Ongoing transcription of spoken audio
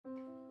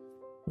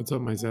What's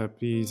up, my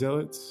Zappy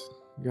Zealots?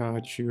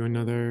 Got you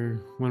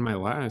another one of my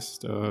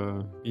last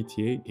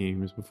BT8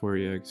 games before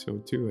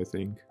EXO2, I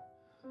think.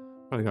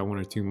 Probably got one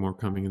or two more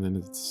coming, and then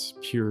it's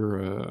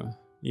pure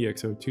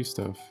EXO2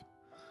 stuff.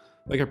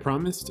 Like I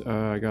promised,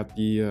 I got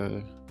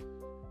the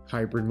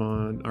hybrid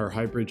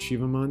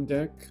Shivamon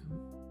deck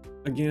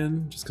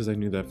again, just because I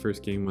knew that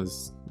first game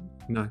was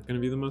not going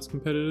to be the most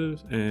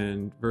competitive,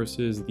 and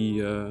versus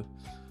the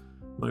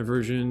my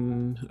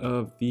version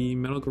of the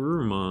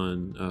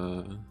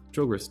Metalgaruru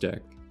Jogris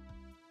deck.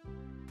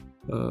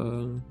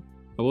 I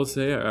will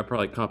say I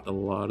probably copped a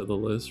lot of the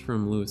list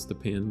from Lewis the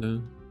Panda,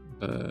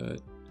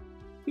 but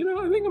you know,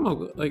 I think I'm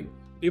like,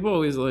 people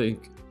always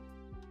like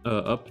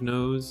up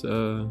nose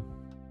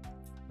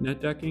net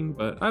decking,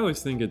 but I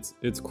always think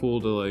it's cool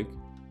to, like,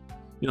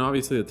 you know,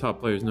 obviously the top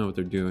players know what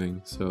they're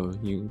doing, so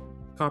you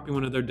copy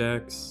one of their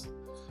decks,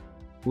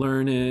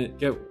 learn it,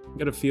 get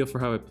a feel for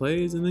how it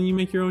plays, and then you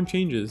make your own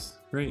changes,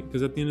 right?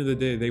 Because at the end of the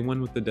day, they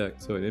won with the deck,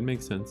 so it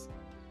makes sense.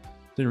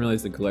 Didn't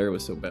realize the glare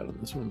was so bad on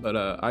this one, but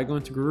I go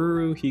into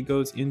Garuru, he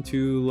goes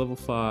into level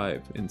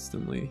 5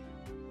 instantly.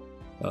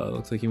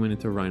 Looks like he went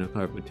into Rhino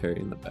Carpetary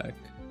in the back.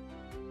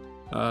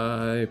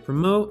 I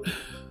promote,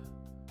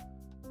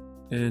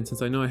 and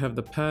since I know I have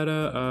the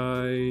Pada,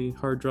 I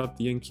hard drop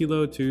the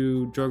Enkilo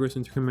to Jogris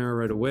into Chimera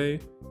right away.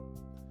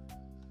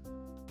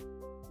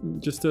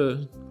 Just I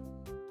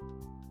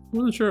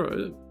wasn't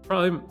sure,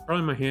 probably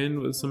my hand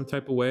was some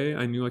type of way.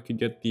 I knew I could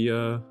get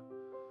the,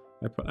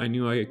 I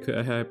knew I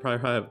could, I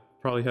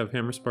probably have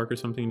Hammer Spark or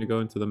something to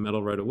go into the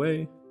metal right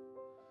away.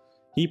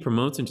 He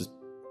promotes and just,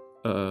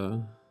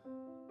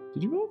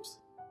 Digivolves?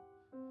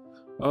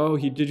 Oh,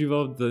 he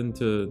Digivolved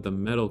into the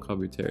metal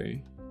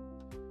Kabuteri.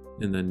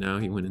 And then now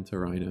he went into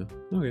Rhino.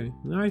 Okay,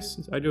 nice.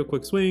 I do a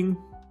quick swing.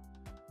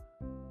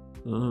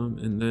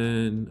 And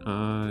then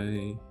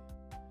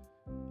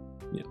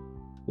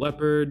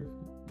Leopard,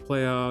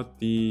 play out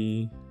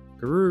the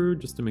Garuru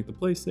just to make the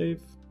play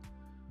safe.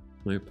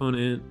 My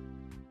opponent,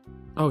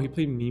 oh, he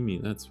played Mimi,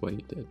 that's why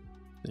he did.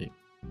 Dang,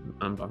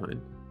 I'm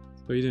behind.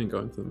 So he didn't go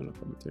into the metal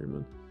commentary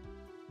mode.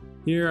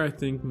 Here, I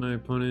think my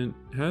opponent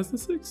has the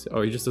 6.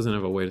 Oh, he just doesn't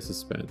have a way to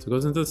suspend. So it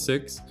goes into the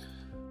 6.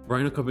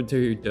 Rhino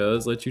Commentary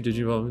does let you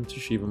Digivolve into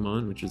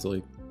Shivamon, which is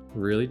like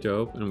really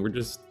dope. And we're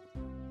just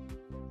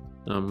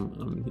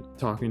I'm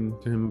talking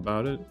to him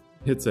about it.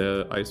 Hits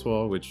a Ice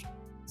Wall, which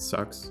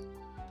sucks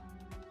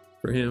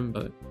for him,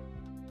 but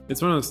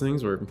it's one of those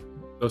things where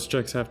those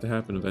checks have to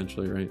happen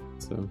eventually, right?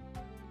 So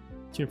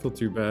can't feel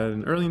too bad.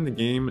 And early in the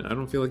game, I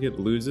don't feel like it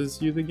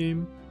loses you the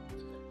game.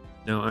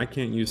 Now I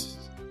can't use,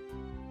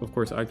 of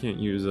course, I can't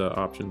use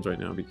options right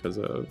now because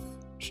of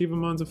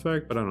Shivamon's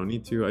effect, but I don't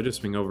need to. I just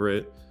swing over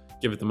it,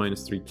 give it the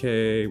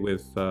 -3k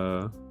with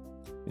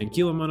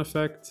Ankylomon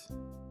effect.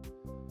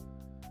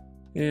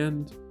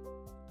 And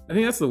I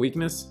think that's the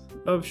weakness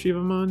of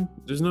Shivamon.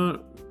 There's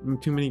not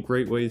too many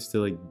great ways to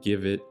like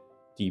give it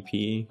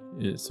DP.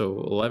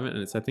 So 11,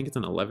 and I think it's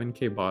an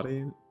 11k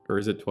body, or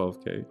is it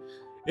 12k?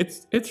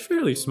 It's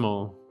fairly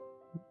small.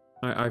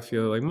 I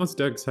feel like most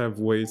decks have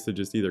ways to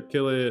just either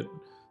kill it,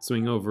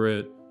 swing over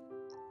it.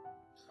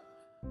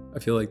 I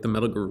feel like the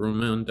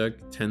Metalgaruru deck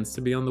tends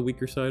to be on the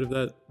weaker side of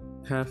that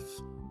half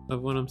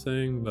of what I'm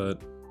saying,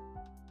 but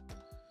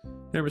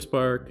Hammer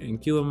Spark,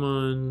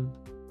 Ankylomon,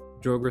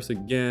 Jogris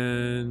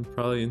again,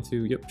 probably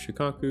into, yep,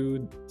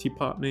 Shikaku,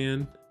 Teapot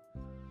Man,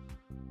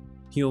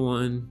 heal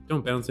 1,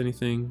 don't bounce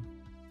anything,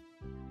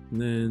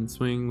 and then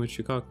swing with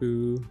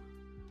Shikaku,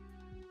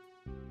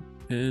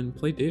 and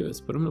play Davis,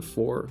 put him to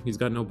 4. He's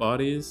got no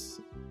bodies,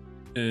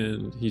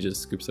 and he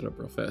just scoops it up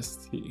real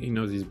fast. He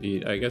knows he's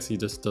beat. I guess he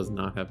just does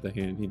not have the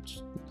hand. He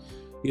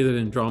either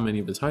didn't draw many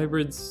of his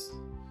hybrids,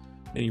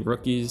 any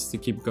rookies to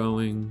keep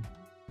going,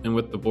 and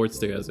with the board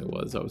state as it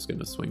was, I was going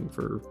to swing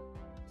for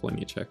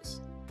plenty of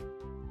checks.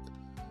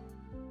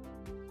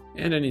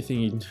 And anything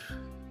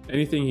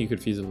he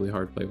could feasibly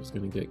hard play was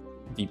going to get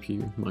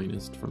DP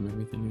minused from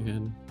everything I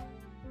had.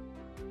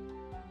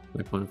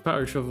 My opponent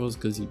power shovels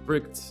because he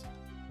bricked.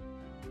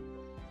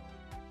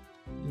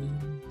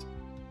 And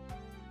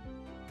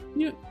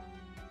yeah,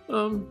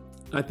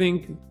 I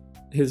think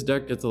his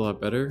deck gets a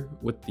lot better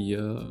with the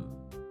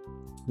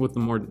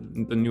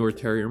newer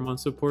Terriermon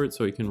support,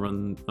 so he can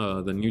run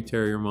the new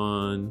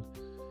Terriermon,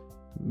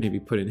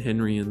 maybe put in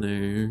Henry in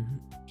there,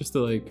 just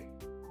to like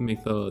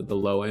make the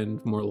low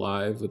end more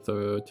live with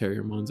the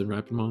Terriermons and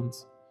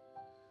Rapidmons.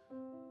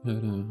 But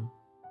I'm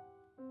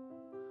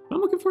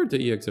looking forward to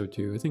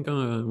EXO2. I think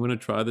I'm gonna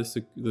try the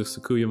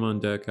Sakuyamon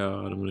deck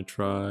out. I'm gonna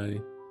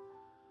try.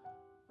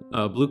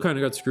 Blue kind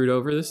of got screwed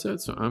over this set,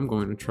 so I'm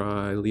going to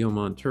try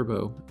Leomon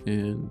Turbo,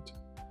 and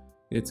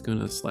it's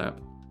gonna slap.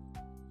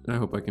 I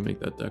hope I can make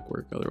that deck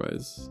work,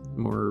 otherwise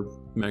more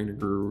Magna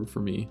Guru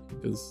for me,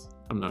 because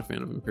I'm not a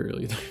fan of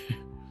Imperial either.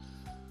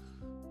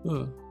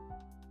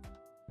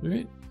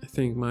 Alright, I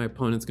think my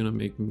opponent's gonna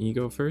make me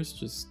go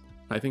first,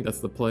 I think that's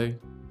the play.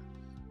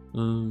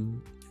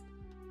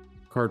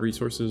 Card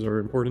resources are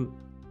important.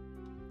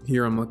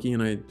 Here I'm lucky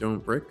and I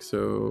don't brick,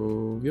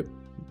 so yep,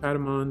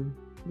 Patamon,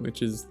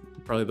 which is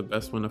probably the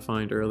best one to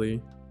find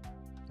early.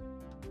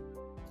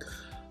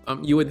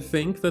 You would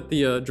think that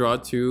the draw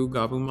 2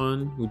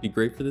 Gabumon would be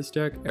great for this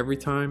deck. Every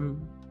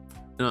time,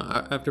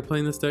 after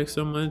playing this deck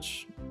so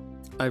much,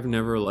 I've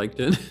never liked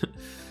it.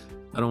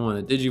 I don't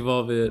want to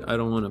Digivolve it. I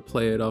don't want to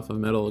play it off of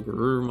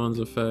Metalgarurumon's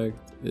effect.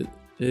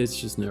 It's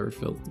just never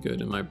felt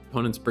good. And my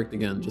opponent's bricked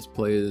again, just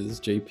plays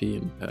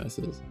JP and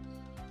passes.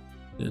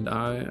 And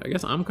I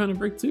guess I'm kind of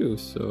bricked too,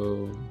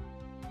 so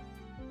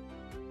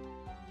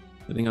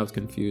I think I was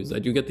confused. I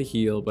do get the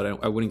heal, but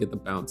I wouldn't get the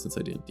bounce since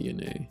I didn't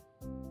DNA.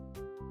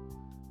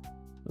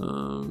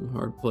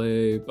 Hard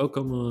play,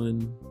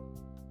 Pokemon.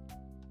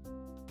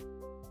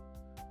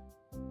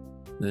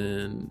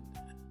 Then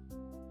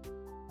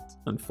it's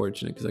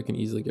unfortunate because I can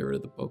easily get rid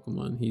of the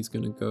Pokemon. He's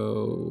gonna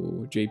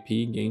go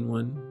JP, gain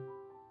 1.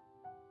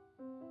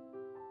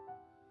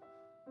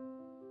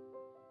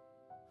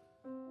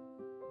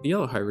 The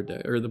yellow hybrid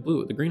deck, or the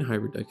green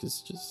hybrid deck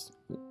is just,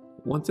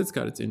 once it's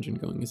got its engine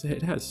going,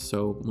 it has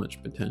so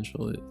much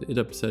potential. It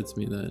upsets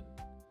me that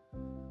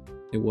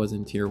it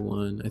wasn't tier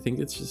 1. I think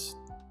it's just,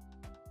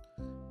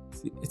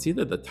 it's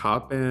either the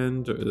top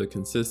end or the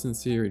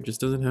consistency, or it just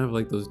doesn't have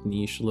like those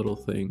niche little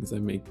things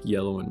that make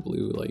yellow and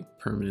blue like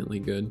permanently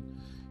good.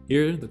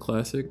 Here, the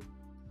classic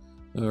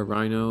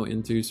Rhino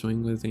into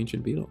swing with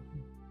Ancient Beetle.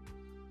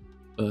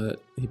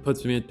 But he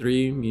puts me at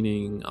 3,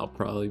 meaning I'll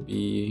probably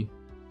be,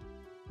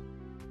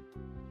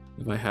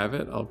 if I have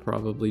it, I'll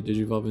probably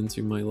Digivolve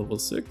into my level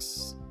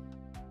 6.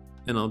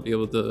 And I'll be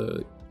able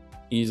to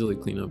easily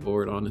clean up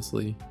board,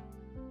 honestly.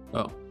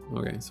 Oh,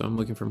 okay, so I'm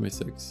looking for my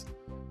 6.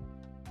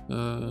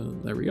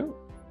 There we go.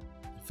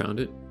 Found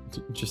it,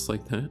 just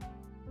like that.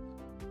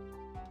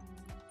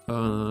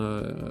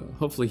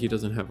 Hopefully he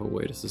doesn't have a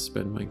way to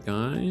suspend my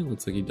guy.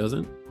 Looks like he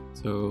doesn't.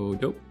 So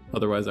dope.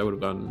 Otherwise I would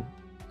have gotten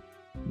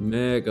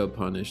mega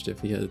punished if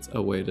he had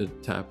a way to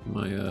tap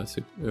my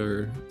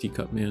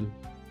Teacup Man.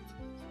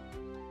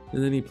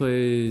 And then he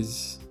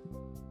plays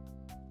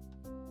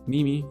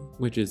Mimi,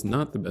 which is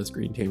not the best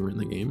green tamer in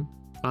the game.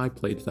 I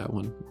played that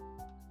one.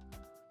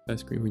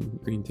 Best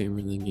green tamer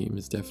in the game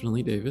is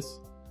definitely Davis.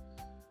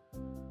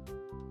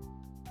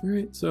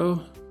 Alright,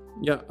 so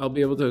yeah, I'll be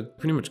able to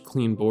pretty much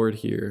clean board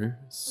here.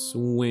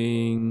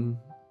 Swing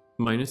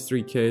minus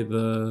 3k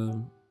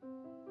the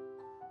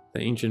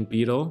Ancient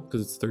Beetle,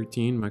 because it's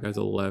 13, my guy's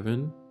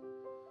 11.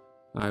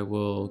 I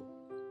will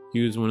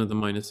use one of the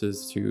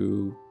minuses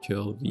to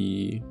kill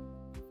the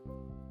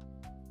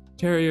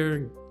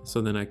Terrier,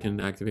 so then I can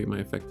activate my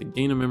effect to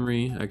gain a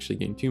memory. I actually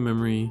gain 2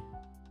 memory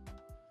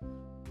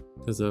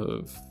because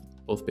of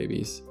both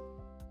babies.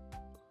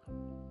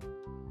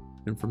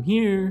 And from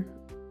here,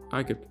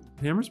 I could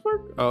Hammer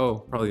Spark?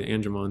 Oh, probably the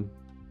Angemon.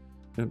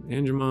 Yep,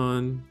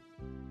 Angemon,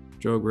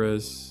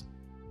 Jogres,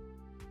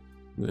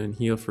 then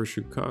heal for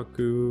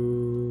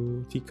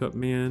Shukaku, Teacup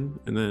Man,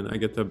 and then I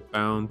get to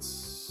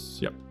bounce.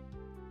 Yep.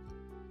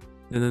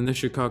 And then the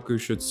Shukaku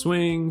should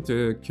swing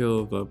to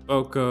kill the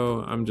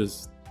Boko. I'm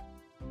just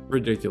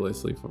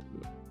ridiculously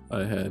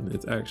ahead.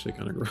 It's actually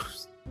kind of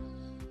gross.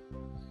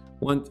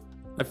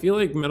 I feel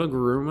like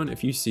Metalgaruru,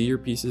 if you see your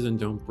pieces and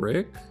don't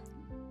brick,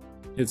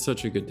 it's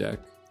such a good deck.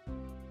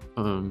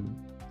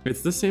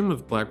 It's the same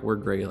with Black or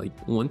Gray. Like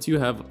once you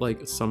have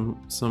like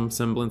some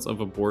semblance of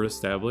a board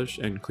established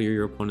and clear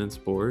your opponent's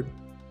board,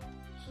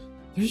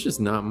 there's just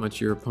not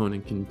much your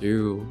opponent can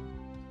do,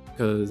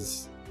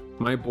 because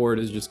my board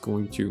is just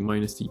going to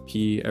minus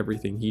TP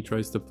everything he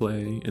tries to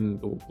play, and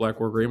the Black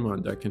or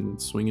Greymon deck can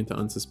swing into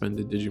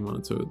unsuspended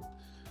Digimon, so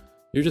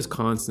you're just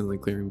constantly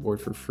clearing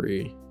board for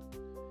free.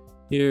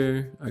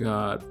 Here I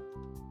got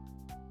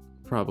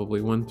probably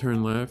 1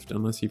 turn left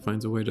unless he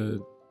finds a way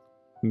to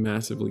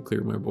massively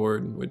clear my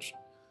board, which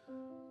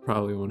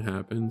probably won't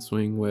happen.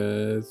 Swing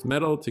with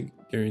Metal to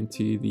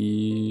guarantee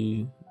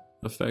the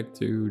effect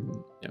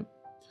to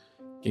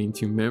gain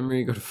 2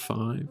 memory, go to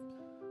 5.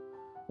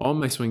 All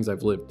my swings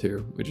I've lived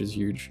too, which is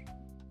huge.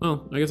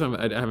 Well, I guess I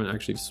haven't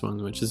actually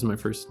swung much. This is my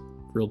first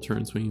real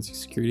turn swinging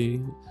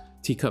security.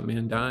 Teacup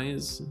Man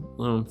dies.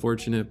 A little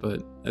unfortunate,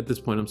 but at this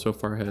point I'm so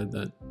far ahead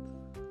that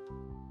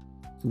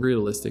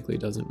realistically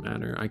it doesn't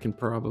matter. I can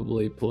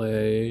probably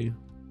play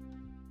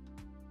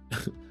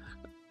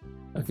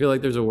I feel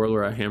like there's a world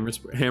where I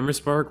Hammer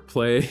Spark,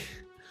 play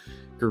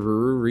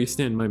Garuru,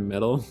 restand my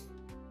Metal,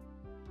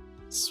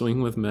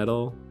 swing with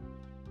Metal.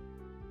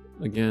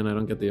 Again, I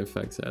don't get the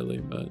effect sadly,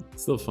 but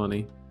it's still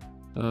funny.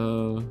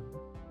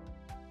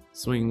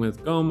 Swing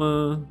with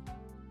Goma,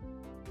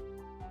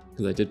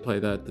 because I did play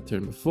that the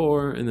turn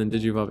before, and then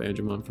Digivolve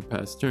Angemon for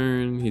past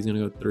turn. He's gonna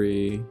go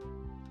 3.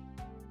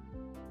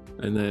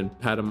 And then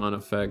Patamon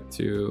effect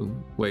to,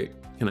 wait,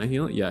 can I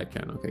heal it? Yeah, I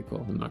can. Okay,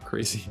 cool. I'm not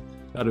crazy.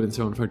 That would have been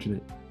so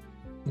unfortunate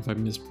if I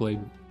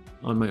misplayed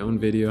on my own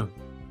video.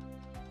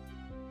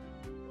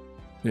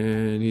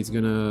 And he's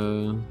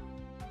gonna,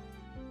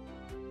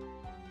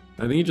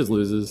 I think he just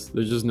loses.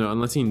 There's just no,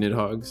 unless he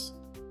Nidhogs,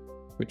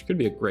 which could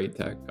be a great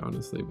tech,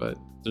 honestly, but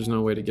there's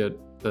no way to get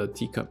the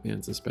Teacup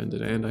Man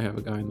suspended, and I have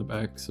a guy in the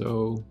back,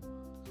 so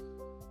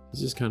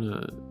he's just kind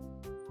of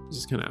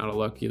out of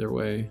luck either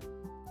way.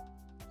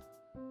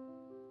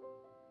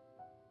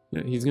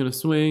 Yeah, he's gonna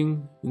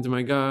swing into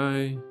my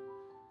guy,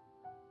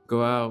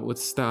 go out with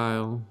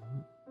style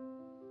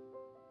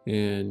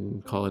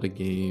and call it a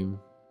game.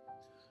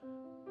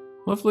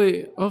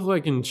 Hopefully I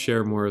can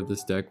share more of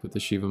this deck with the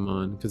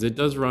Shivamon, because it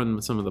does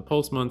run some of the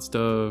Pulsemon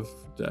stuff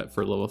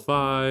for level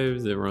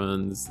 5s. It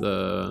runs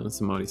the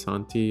Samadhi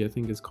Santi, I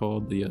think it's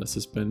called, the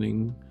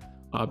suspending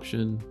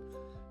option,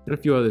 and a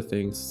few other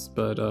things.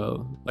 But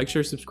like,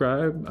 share,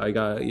 subscribe. I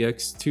got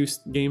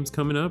EX2 games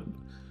coming up.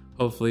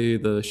 Hopefully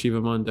the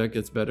Shivamon deck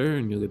gets better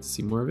and you'll get to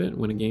see more of it,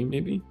 win a game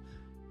maybe.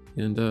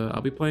 And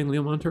I'll be playing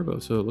Leomon Turbo,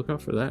 so look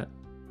out for that.